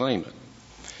longer disclaim it.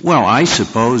 Well, I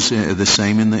suppose the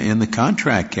same in the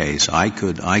contract case. I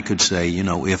could say,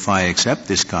 if I accept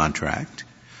this contract,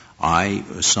 I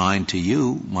assign to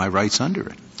you my rights under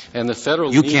it. And the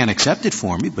federal You can't accept it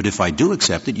for me, but if I do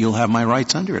accept it, you'll have my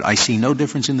rights under it. I see no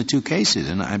difference in the two cases,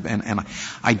 and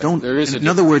I don't. In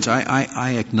other words,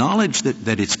 I acknowledge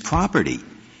that it's property,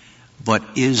 but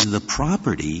is the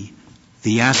property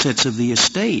the assets of the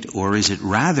estate, or is it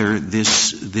rather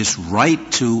this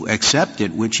right to accept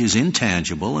it, which is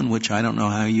intangible and which I don't know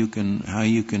how you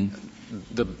can.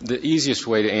 The easiest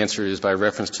way to answer it is by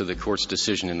reference to the court's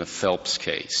decision in the Phelps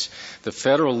case. The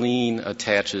federal lien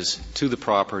attaches to the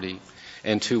property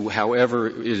and to however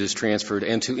it is transferred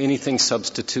and to anything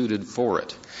substituted for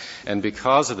it. And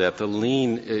because of that, the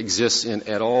lien exists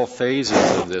at all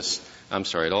phases of this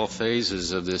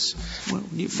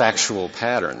factual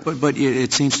pattern. But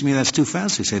it seems to me that's too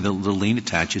fast to say the lien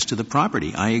attaches to the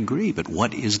property. I agree, but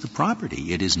what is the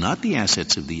property? It is not the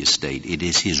assets of the estate. It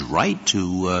is his right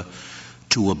to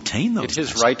obtain those. It's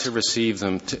his right to receive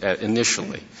them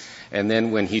initially. And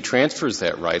then when he transfers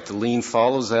that right, the lien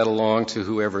follows that along to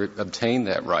whoever obtained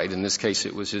that right. In this case,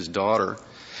 it was his daughter.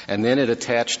 And then it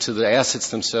attached to the assets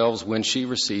themselves when she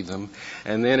received them.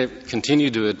 And then it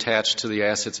continued to attach to the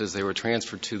assets as they were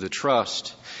transferred to the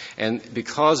trust. And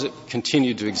because it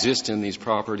continued to exist in these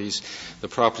properties, the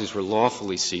properties were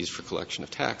lawfully seized for collection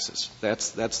of taxes.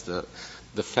 That's the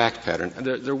fact pattern.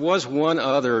 There was one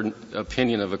other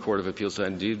opinion of a court of appeals that I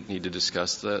do need to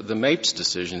discuss, the Mapes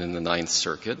decision in the Ninth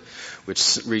Circuit,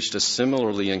 which reached a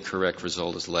similarly incorrect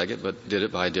result as Leggett, but did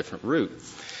it by a different route.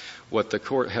 What the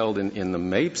court held in the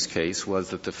Mapes case was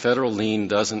that the federal lien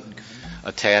doesn't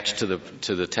attach to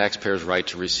the taxpayer's right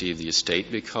to receive the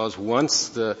estate, because once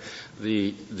the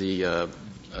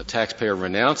taxpayer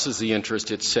renounces the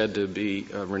interest, it's said to be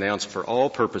renounced for all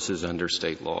purposes under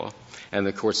state law. And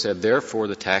the court said, therefore,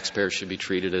 the taxpayer should be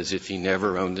treated as if he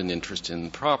never owned an interest in the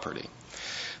property.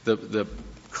 The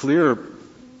clear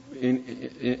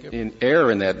in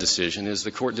error in that decision is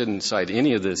the Court didn't cite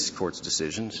any of this Court's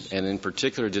decisions, and in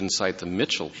particular didn't cite the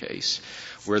Mitchell case,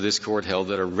 where this Court held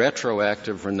that a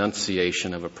retroactive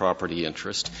renunciation of a property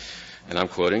interest, and I'm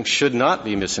quoting, should not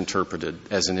be misinterpreted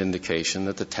as an indication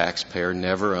that the taxpayer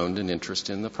never owned an interest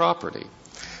in the property.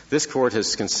 This Court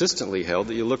has consistently held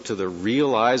that you look to the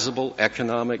realizable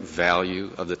economic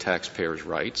value of the taxpayer's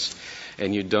rights,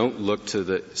 and you don't look to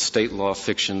the state law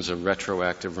fictions of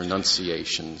retroactive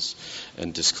renunciations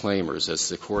and disclaimers. As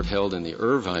the Court held in the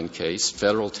Irvine case,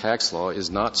 federal tax law is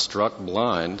not struck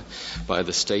blind by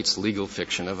the state's legal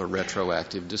fiction of a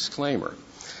retroactive disclaimer.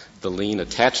 The lien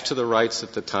attached to the rights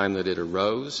at the time that it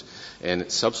arose,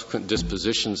 and subsequent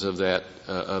dispositions of that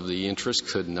of the interest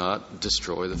could not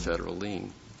destroy the federal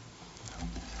lien.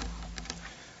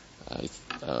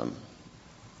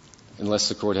 Unless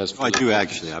the Court has... I do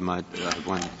actually. I might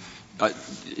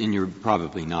and you're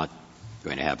probably not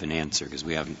going to have an answer because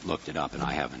we haven't looked it up and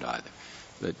I haven't either.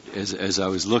 But as I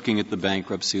was looking at the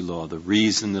bankruptcy law, the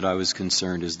reason that I was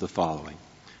concerned is the following.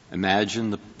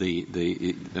 Imagine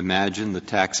imagine the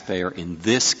taxpayer in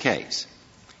this case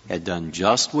had done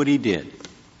just what he did,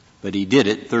 but he did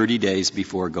it 30 days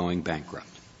before going bankrupt.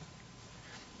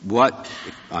 What,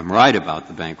 if I'm right about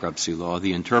the bankruptcy law,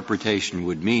 the interpretation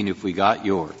would mean, if we got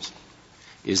yours,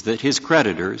 is that his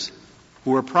creditors,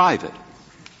 who are private,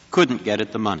 couldn't get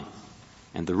at the money.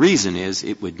 And the reason is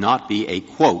it would not be a,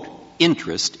 quote,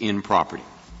 interest in property.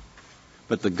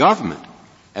 But the government,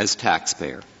 as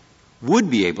taxpayer, would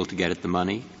be able to get at the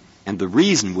money, and the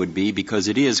reason would be because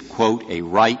it is, quote, a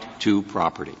right to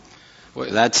property.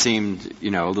 Well, that seemed,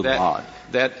 a little odd.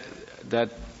 That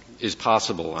is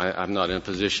possible. I'm not in a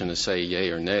position to say yea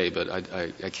or nay, but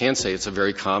I can say it's a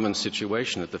very common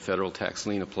situation that the federal tax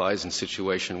lien applies in a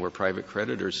situation where private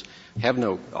creditors have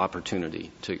no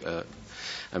opportunity to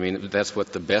that's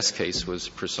what the Best case was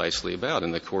precisely about,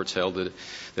 and the courts held that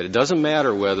it doesn't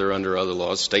matter whether under other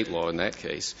laws, state law in that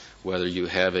case,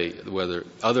 whether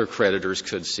other creditors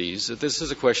could seize. That this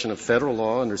is a question of federal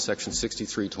law under Section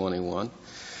 6321.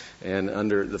 And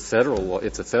under the federal law,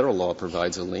 if the federal law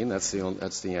provides a lien, that's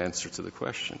the answer to the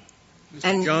question.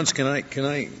 Mr. Jones, can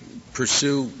I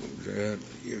pursue?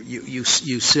 You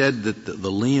said that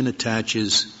the lien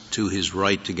attaches to his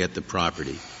right to get the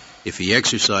property. If he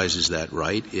exercises that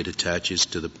right, it attaches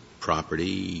to the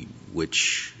property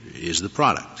which is the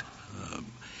product.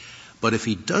 But if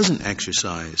he doesn't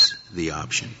exercise the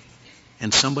option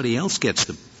and somebody else gets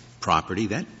the property,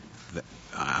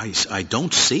 I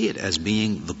don't see it as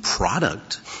being the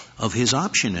product of his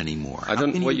option anymore. I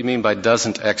don't know what you mean by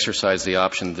doesn't exercise the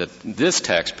option, that this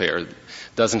taxpayer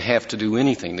doesn't have to do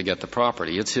anything to get the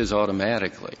property. It's his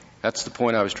automatically. That's the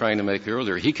point I was trying to make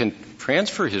earlier. He can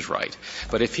transfer his right,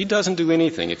 but if he doesn't do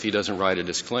anything, if he doesn't write a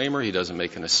disclaimer, he doesn't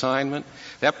make an assignment,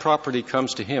 that property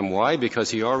comes to him. Why?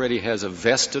 Because he already has a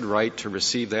vested right to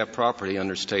receive that property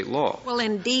under state law. Well,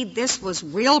 indeed, this was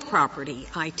real property,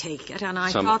 I take it, and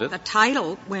I thought the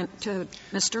title went to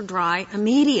Mr. Drye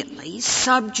immediately,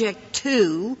 subject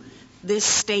to this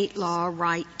state law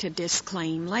right to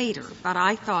disclaim later. But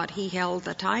I thought he held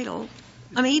the title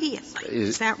immediately.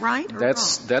 Is that right?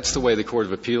 That's the way the Court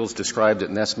of Appeals described it,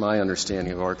 and that's my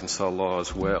understanding of Arkansas law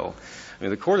as well. I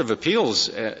mean, the Court of Appeals,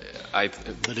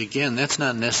 But again, that's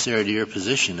not necessary to your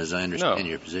position, as I understand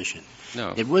your position.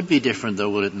 No. It would be different, though,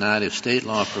 would it not, if state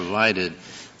law provided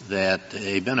that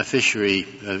a beneficiary,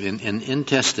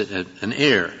 an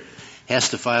heir, has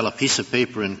to file a piece of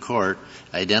paper in court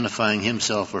identifying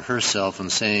himself or herself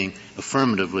and saying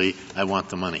affirmatively, I want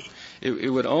the money.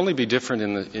 It would only be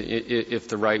different if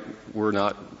the right were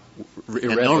not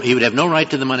irrevocable. He would have no right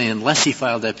to the money unless he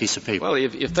filed that piece of paper. Well,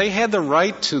 if they had the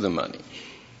right to the money,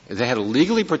 if they had a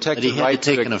legally protected right to... But he had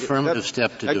to take an affirmative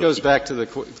step to do it. That goes back to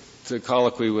the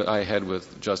colloquy I had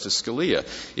with Justice Scalia.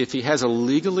 If he has a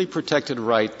legally protected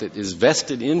right that is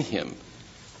vested in him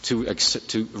to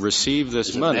receive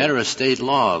this money... It's a matter of state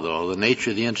law, though. The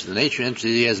nature of the interest,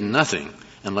 he has nothing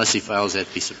unless he files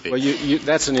that piece of paper. Well,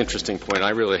 that's an interesting point. I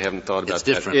really haven't thought about that. It's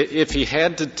different. If he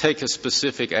had to take a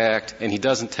specific act and he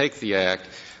doesn't take the act,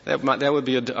 that would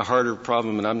be a harder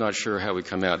problem, and I'm not sure how we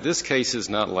come out. This case is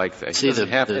not like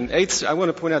that. I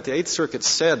want to point out the Eighth Circuit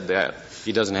said that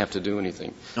he doesn't have to do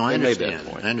anything. No, I understand.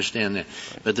 I understand that.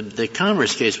 But the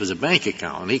Commerce case was a bank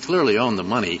account, and he clearly owned the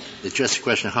money. It's just a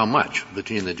question of how much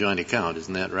between the joint account.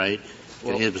 Isn't that right?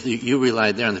 Well, you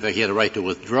relied there on the fact he had a right to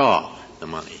withdraw the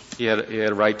money. He had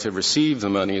a right to receive the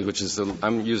money, which is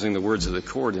I'm using the words of the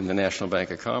court in the National Bank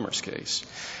of Commerce case.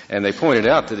 And they pointed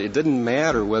out that it didn't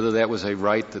matter whether that was a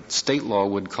right that state law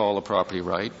would call a property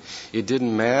right. It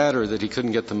didn't matter that he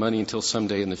couldn't get the money until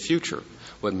someday in the future.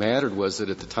 What mattered was that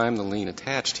at the time the lien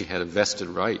attached, he had a vested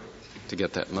right to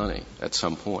get that money at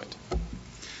some point.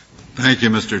 Thank you,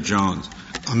 Mr. Jones.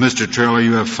 Mr. Trailer,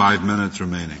 you have 5 minutes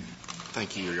remaining.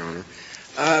 Thank you, Your Honor.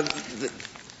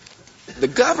 The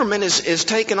government is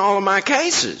taking all of my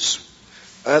cases.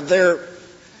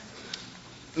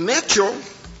 Mitchell,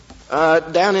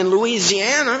 down in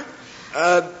Louisiana,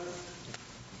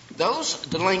 those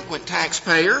delinquent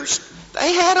taxpayers,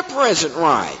 they had a present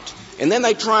right. And then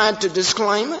they tried to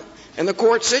disclaim it, and the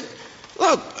court said,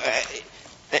 look,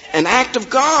 an act of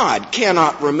God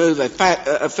cannot remove a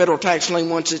federal tax lien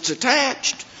once it's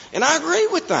attached. And I agree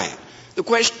with that.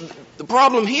 The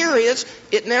problem here is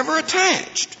it never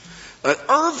attached.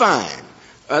 Irvine,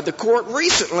 the court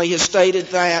recently has stated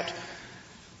that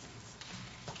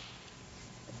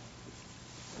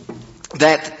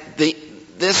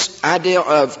this idea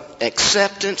of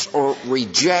acceptance or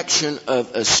rejection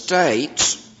of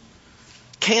estates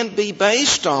can be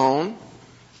based on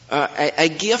a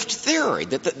gift theory.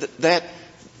 That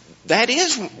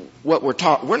is what we're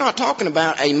talking. We're not talking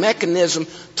about a mechanism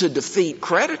to defeat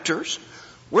creditors.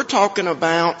 We're talking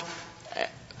about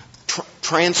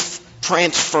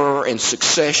transfer and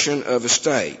succession of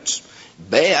estates.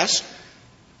 Best,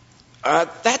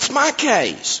 that's my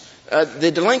case.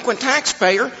 The delinquent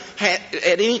taxpayer at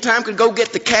any time could go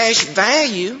get the cash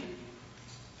value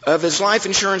of his life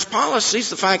insurance policies,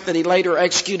 the fact that he later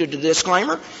executed a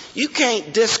disclaimer.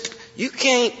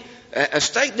 A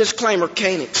state disclaimer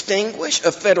can't extinguish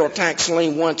a federal tax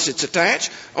lien once it's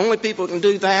attached. Only people who can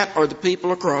do that are the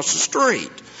people across the street.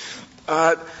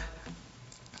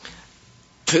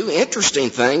 Two interesting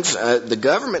things. The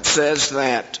government says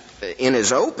that in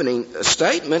his opening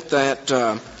statement that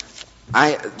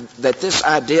this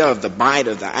idea of the bite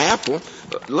of the apple,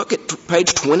 look at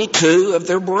page 22 of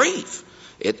their brief.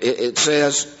 It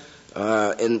says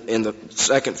in the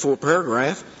second full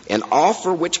paragraph, an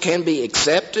offer which can be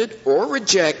accepted or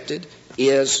rejected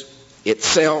is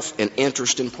itself an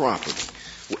interest in property.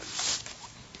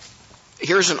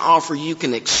 Here's an offer you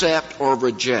can accept or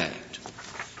reject.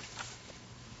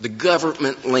 The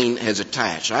government lien has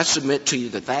attached. I submit to you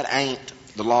that ain't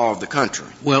the law of the country.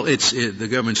 Well, the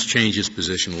government's changed its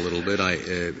position a little bit,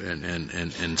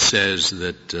 and says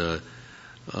that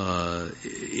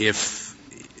if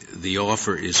the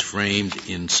offer is framed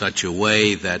in such a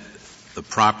way that the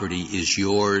property is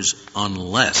yours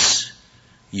unless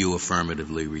you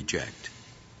affirmatively reject,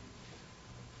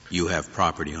 you have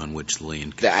property on which the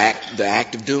lien can. The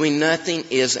act of doing nothing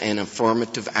is an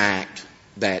affirmative act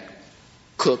that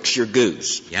cooks your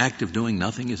goose. The act of doing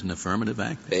nothing is an affirmative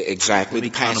act? Exactly.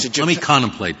 Let me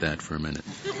contemplate that for a minute.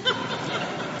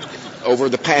 Over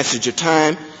the passage of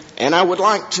time, and I would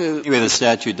like to... Anyway, the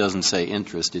statute doesn't say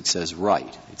interest, it says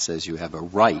right. It says you have a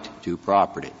right to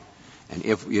property. And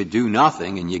if you do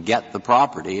nothing and you get the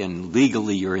property and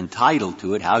legally you're entitled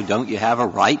to it, how don't you have a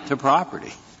right to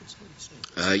property?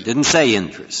 It didn't say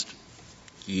interest.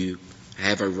 You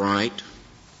have a right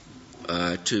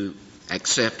to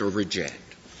accept or reject.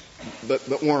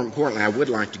 But more importantly, I would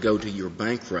like to go to your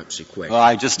bankruptcy question. Well,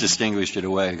 I just distinguished it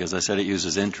away because I said it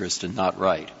uses interest and not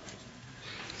right.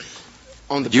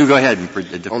 You go ahead.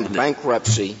 On the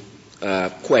bankruptcy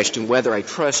question, whether a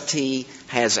trustee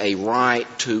has a right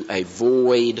to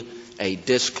avoid a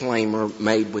disclaimer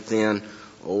made within,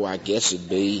 I guess it'd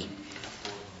be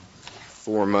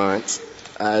 4 months,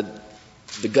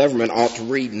 the government ought to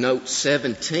read note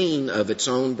 17 of its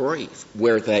own brief,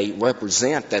 where they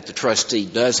represent that the trustee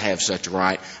does have such a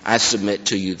right. I submit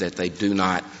to you that they do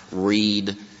not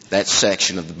read that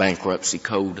section of the bankruptcy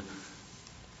code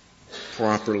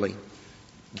properly.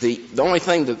 The only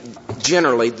thing that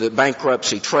generally the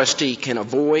bankruptcy trustee can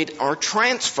avoid are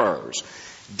transfers.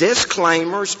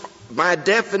 Disclaimers, by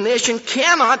definition,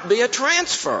 cannot be a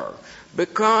transfer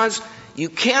because you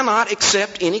cannot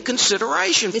accept any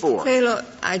consideration for it. Mr. Taylor,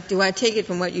 do I take it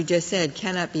from what you just said,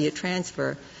 cannot be a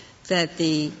transfer, that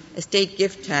the estate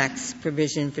gift tax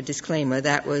provision for disclaimer,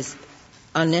 that was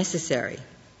unnecessary?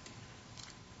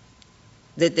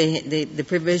 That the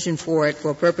provision for it,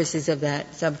 for purposes of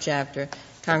that subchapter,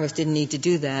 Congress didn't need to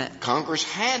do that. Congress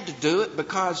had to do it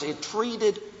because it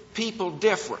treated people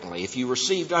differently. If you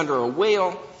received under a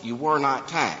will, you were not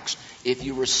taxed. If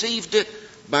you received it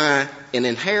by an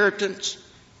inheritance,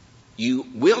 you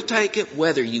will take it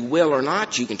whether you will or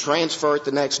not. You can transfer it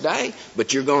the next day,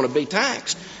 but you're going to be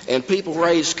taxed. And people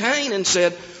raised Cain and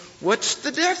said, what's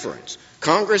the difference?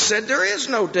 Congress said there is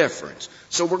no difference.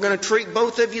 So we're going to treat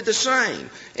both of you the same.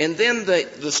 And then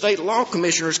the state law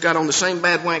commissioners got on the same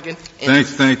bandwagon.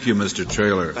 Thank you, Mr.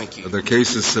 Traylor. Thank you. The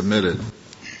case is submitted.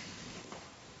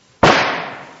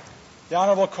 The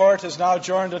Honorable Court is now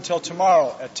adjourned until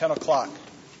tomorrow at 10 o'clock.